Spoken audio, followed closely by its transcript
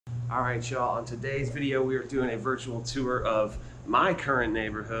All right, y'all, on today's video, we are doing a virtual tour of my current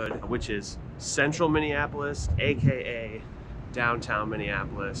neighborhood, which is Central Minneapolis, AKA downtown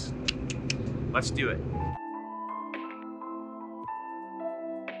Minneapolis. Let's do it.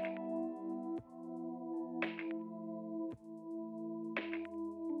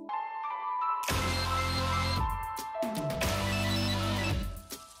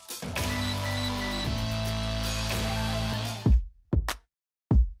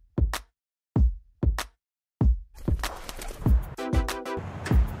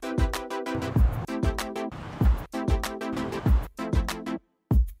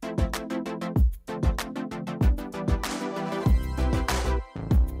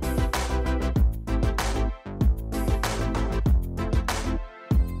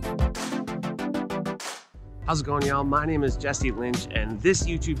 How's it going, y'all? My name is Jesse Lynch, and this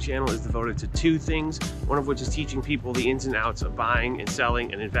YouTube channel is devoted to two things, one of which is teaching people the ins and outs of buying and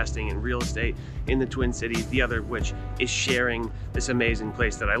selling and investing in real estate in the Twin Cities, the other of which is sharing this amazing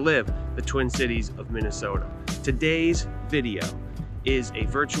place that I live, the Twin Cities of Minnesota. Today's video is a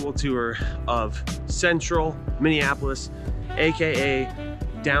virtual tour of Central Minneapolis, AKA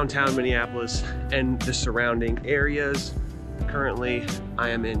downtown Minneapolis, and the surrounding areas. Currently, I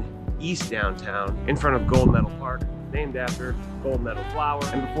am in East Downtown in front of Gold Medal Park, named after Gold Medal flower.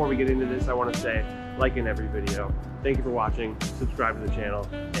 And before we get into this, I want to say, like in every video, thank you for watching, subscribe to the channel,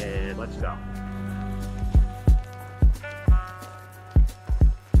 and let's go.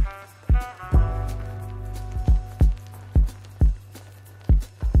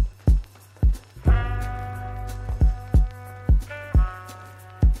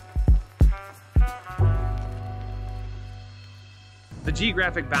 The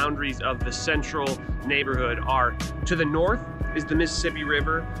geographic boundaries of the central neighborhood are: to the north is the Mississippi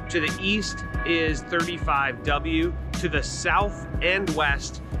River, to the east is 35W, to the south and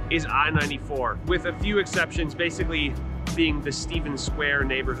west is I-94, with a few exceptions, basically being the Stevens Square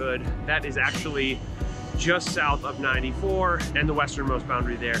neighborhood that is actually just south of 94, and the westernmost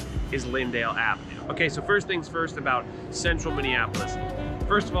boundary there is Lyndale Avenue. Okay, so first things first about Central Minneapolis.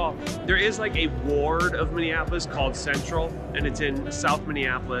 First of all, there is like a ward of Minneapolis called Central, and it's in South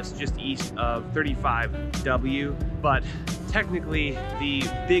Minneapolis, just east of 35W. But technically, the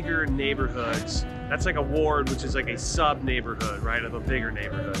bigger neighborhoods, that's like a ward, which is like a sub-neighborhood, right, of a bigger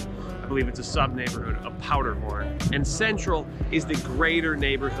neighborhood. I believe it's a sub-neighborhood of Powderhorn. And Central is the greater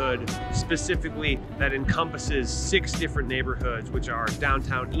neighborhood, specifically that encompasses 6 different neighborhoods, which are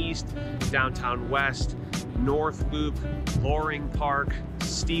Downtown East, Downtown West, North Loop, Loring Park,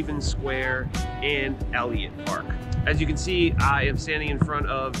 Stevens Square, and Elliott Park. As you can see, I am standing in front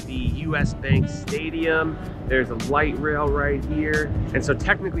of the US Bank Stadium. There's a light rail right here. And so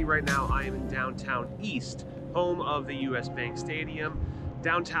technically right now I am in Downtown East, home of the US Bank Stadium.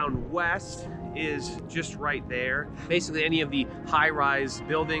 Downtown West is just right there. Basically any of the high-rise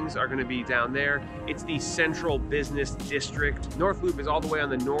buildings are gonna be down there. It's the Central Business District. North Loop is all the way on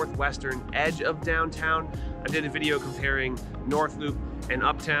the northwestern edge of downtown. I did a video comparing North Loop and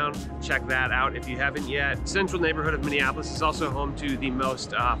Uptown. Check that out if you haven't yet. Central neighborhood of Minneapolis is also home to the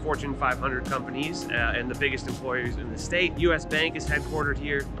most Fortune 500 companies and the biggest employers in the state. US Bank is headquartered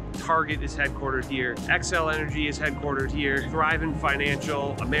here. Target is headquartered here. XL Energy is headquartered here. Thrivent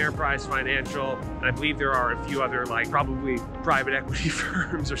Financial, Ameriprise Financial, and I believe there are a few other, like, probably private equity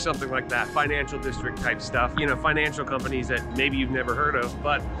firms or something like that. Financial district type stuff. You know, financial companies that maybe you've never heard of,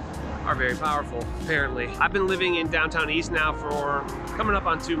 but are very powerful, apparently. I've been living in Downtown East now for coming up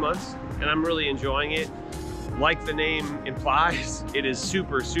on 2 months, and I'm really enjoying it. Like the name implies, it is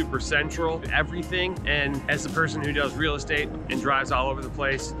super, super central to everything. And as the person who does real estate and drives all over the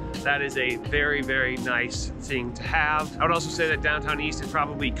place, that is a very, very nice thing to have. I would also say that Downtown East is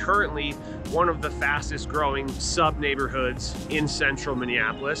probably currently one of the fastest growing sub-neighborhoods in Central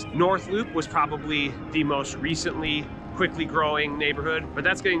Minneapolis. North Loop was probably the most recently quickly growing neighborhood, but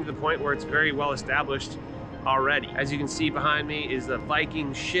that's getting to the point where it's very well established already. As you can see behind me is the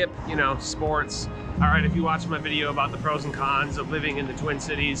Viking ship, you know, sports. All right, if you watch my video about the pros and cons of living in the Twin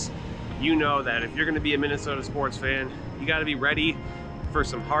Cities, you know that if you're gonna be a Minnesota sports fan, you gotta be ready for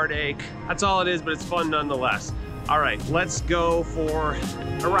some heartache. That's all it is, but it's fun nonetheless. All right, let's go for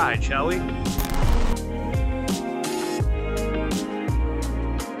a ride, shall we?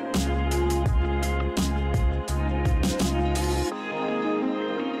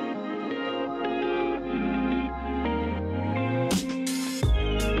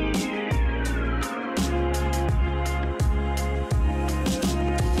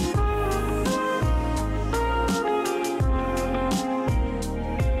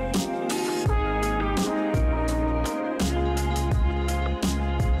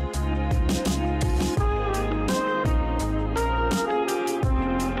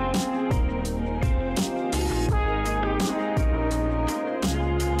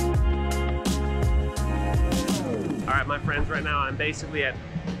 now I'm basically at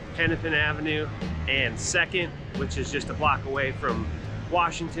Hennepin Avenue and 2nd, which is just a block away from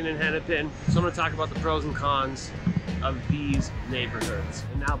Washington and Hennepin. So I'm gonna talk about the pros and cons of these neighborhoods.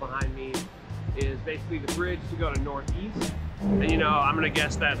 And now behind me is basically the bridge to go to Northeast. And you know, I'm gonna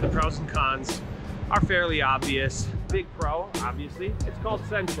guess that the pros and cons are fairly obvious. Big pro, obviously, it's called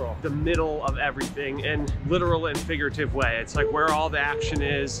Central, the middle of everything in literal and figurative way. It's like where all the action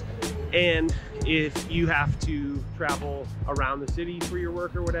is. And if you have to travel around the city for your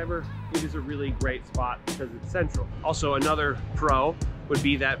work or whatever, it is a really great spot because it's central. Also, another pro would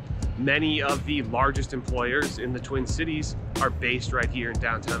be that many of the largest employers in the Twin Cities are based right here in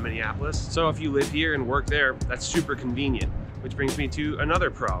downtown Minneapolis. So if you live here and work there, that's super convenient. Which brings me to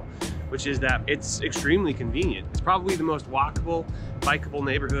another pro, which is that it's extremely convenient. It's probably the most walkable, bikeable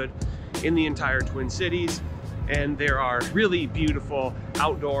neighborhood in the entire Twin Cities. And there are really beautiful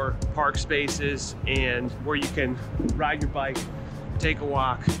outdoor park spaces and where you can ride your bike, take a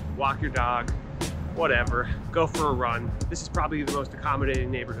walk your dog, whatever, go for a run. This is probably the most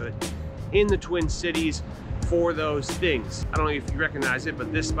accommodating neighborhood in the Twin Cities for those things. I don't know if you recognize it,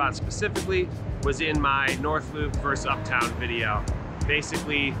 but this spot specifically was in my North Loop versus Uptown video.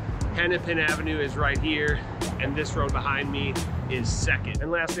 Basically, Hennepin Avenue is right here, and this road behind me is 2nd.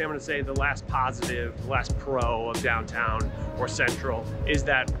 And lastly, I'm gonna say the last positive, the last pro of downtown or Central is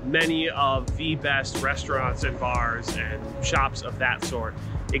that many of the best restaurants and bars and shops of that sort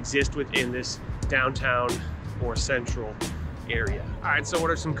exist within this downtown or Central area. All right, so what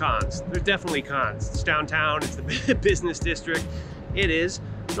are some cons? There's definitely cons. It's downtown, it's the business district. It is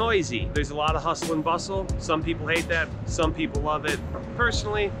noisy. There's a lot of hustle and bustle. Some people hate that, some people love it.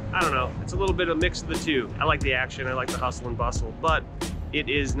 Personally, I don't know. It's a little bit of a mix of the two. I like the action, I like the hustle and bustle, but it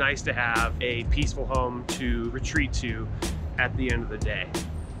is nice to have a peaceful home to retreat to at the end of the day.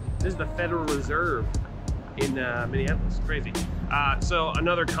 This is the Federal Reserve in Minneapolis, crazy. So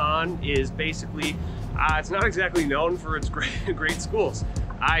another con is basically, it's not exactly known for its great schools.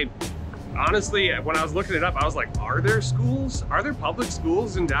 Honestly, when I was looking it up, I was like, are there schools? Are there public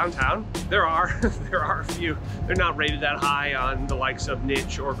schools in downtown? There are, there are a few. They're not rated that high on the likes of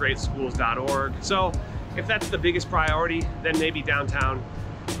niche or greatschools.org. So if that's the biggest priority, then maybe downtown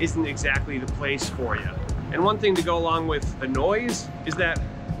isn't exactly the place for you. And one thing to go along with the noise is that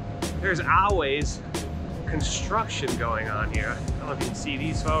there's always construction going on here. I don't know if you can see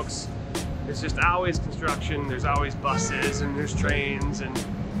these folks. There's just always construction. There's always buses and there's trains and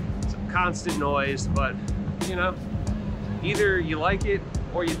constant noise, but you know, either you like it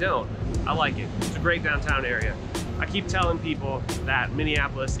or you don't. I like it. It's a great downtown area. I keep telling people that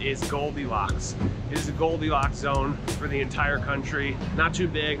Minneapolis is Goldilocks. It is a Goldilocks zone for the entire country. Not too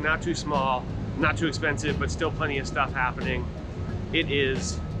big, not too small, not too expensive, but still plenty of stuff happening. It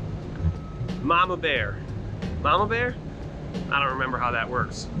is Mama Bear. Mama Bear? I don't remember how that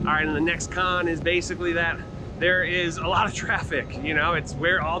works. All right, and the next con is basically that there is a lot of traffic. You know, it's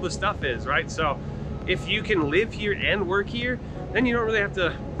where all the stuff is, right? So if you can live here and work here, then you don't really have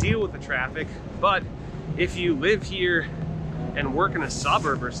to deal with the traffic. But if you live here and work in a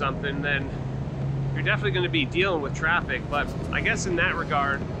suburb or something, then you're definitely going to be dealing with traffic. But I guess in that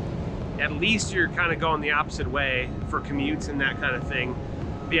regard, at least you're kind of going the opposite way for commutes and that kind of thing.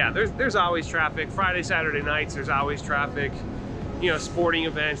 But yeah, there's always traffic. Friday, Saturday nights, there's always traffic. You know, sporting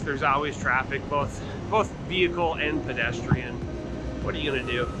events, there's always traffic, both vehicle and pedestrian. What are you gonna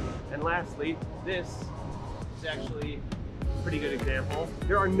do? And lastly, this is actually a pretty good example.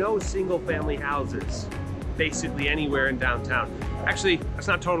 There are no single family houses basically anywhere in downtown. Actually, that's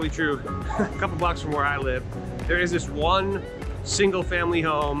not totally true. A couple blocks from where I live, there is this one single family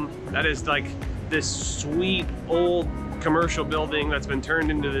home that is like this sweet old commercial building that's been turned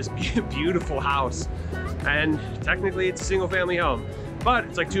into this beautiful house. And technically it's a single family home, but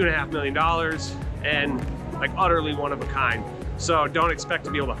it's like $2.5 million and like utterly one of a kind. So don't expect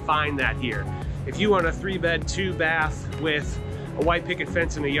to be able to find that here. If you want a 3-bed, 2-bath with a white picket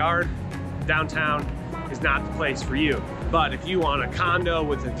fence in a yard, downtown is not the place for you. But if you want a condo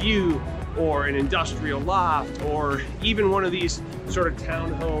with a view or an industrial loft or even one of these sort of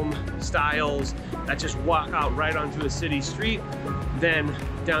townhome styles that just walk out right onto a city street, then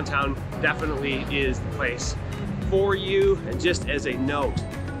downtown definitely is the place for you. And just as a note,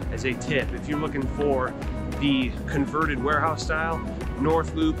 as a tip, if you're looking for the converted warehouse style,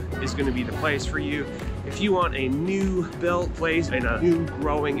 North Loop is going to be the place for you. If you want a new built place in a new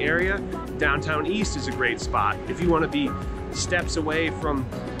growing area, downtown East is a great spot. If you want to be steps away from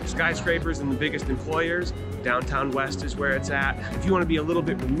skyscrapers and the biggest employers, downtown West is where it's at. If you want to be a little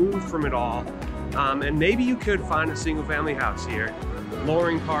bit removed from it all, and maybe you could find a single family house here,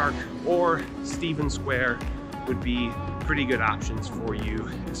 Loring Park or Stevens Square would be pretty good options for you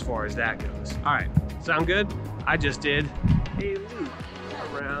as far as that goes. All right, sound good? I just did a loop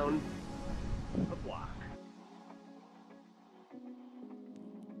around the block.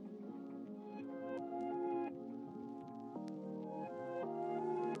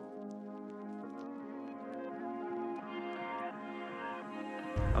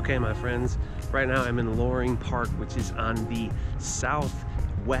 Okay, my friends, right now I'm in Loring Park, which is on the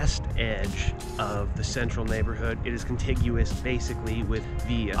southwest edge of the central neighborhood. It is contiguous basically with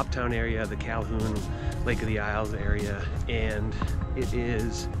the uptown area, the Calhoun, Lake of the Isles area, and it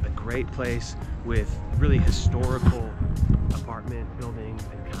is a great place with really historical apartment buildings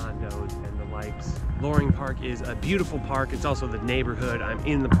and condos and the likes. Loring Park is a beautiful park. It's also the neighborhood. I'm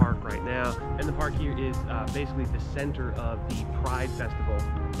in the park right now, and the park here is basically the center of the Pride Festival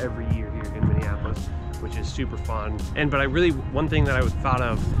every year here in Minneapolis, which is super fun. But one thing that I thought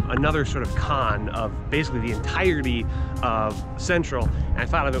of, another sort of con of basically the entirety of Central, and I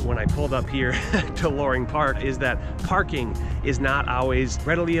thought of it when I pulled up here to Loring Park, is that parking is not always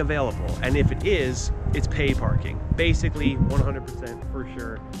readily available. And if it is, it's paid parking. Basically 100% for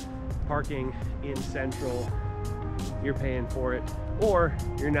sure. Parking in Central, you're paying for it, or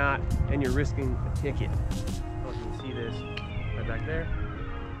you're not and you're risking a ticket. I don't know if you can see this right back there.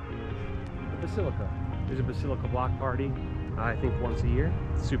 The Basilica. There's a Basilica block party, I think once a year.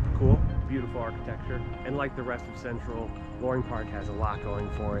 It's super cool, beautiful architecture. And like the rest of Central, Loring Park has a lot going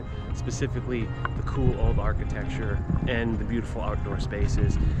for it, specifically the cool old architecture and the beautiful outdoor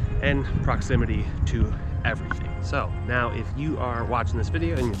spaces and proximity to everything. So now if you are watching this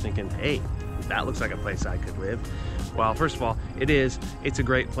video and you're thinking, hey, that looks like a place I could live. Well, first of all, it's a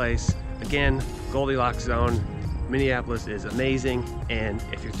great place. Again, Goldilocks zone. Minneapolis is amazing, and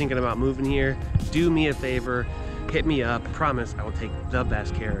if you're thinking about moving here, do me a favor, hit me up. I promise I will take the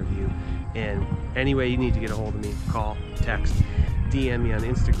best care of you. And any way you need to get a hold of me, call, text, DM me on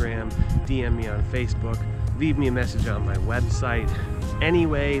Instagram, DM me on Facebook, leave me a message on my website. Any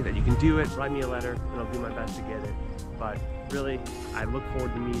way that you can do it, write me a letter, and I'll do my best to get it. But really, I look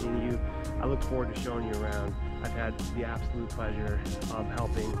forward to meeting you. I look forward to showing you around. I've had the absolute pleasure of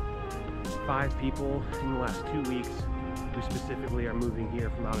helping 5 people in the last 2 weeks who specifically are moving here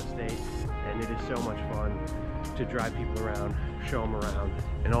from out of state, and it is so much fun to drive people around, show them around,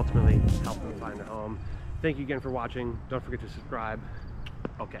 and ultimately help them find a home. Thank you again for watching. Don't forget to subscribe.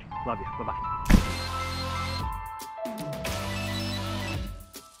 Okay, love you. Bye-bye.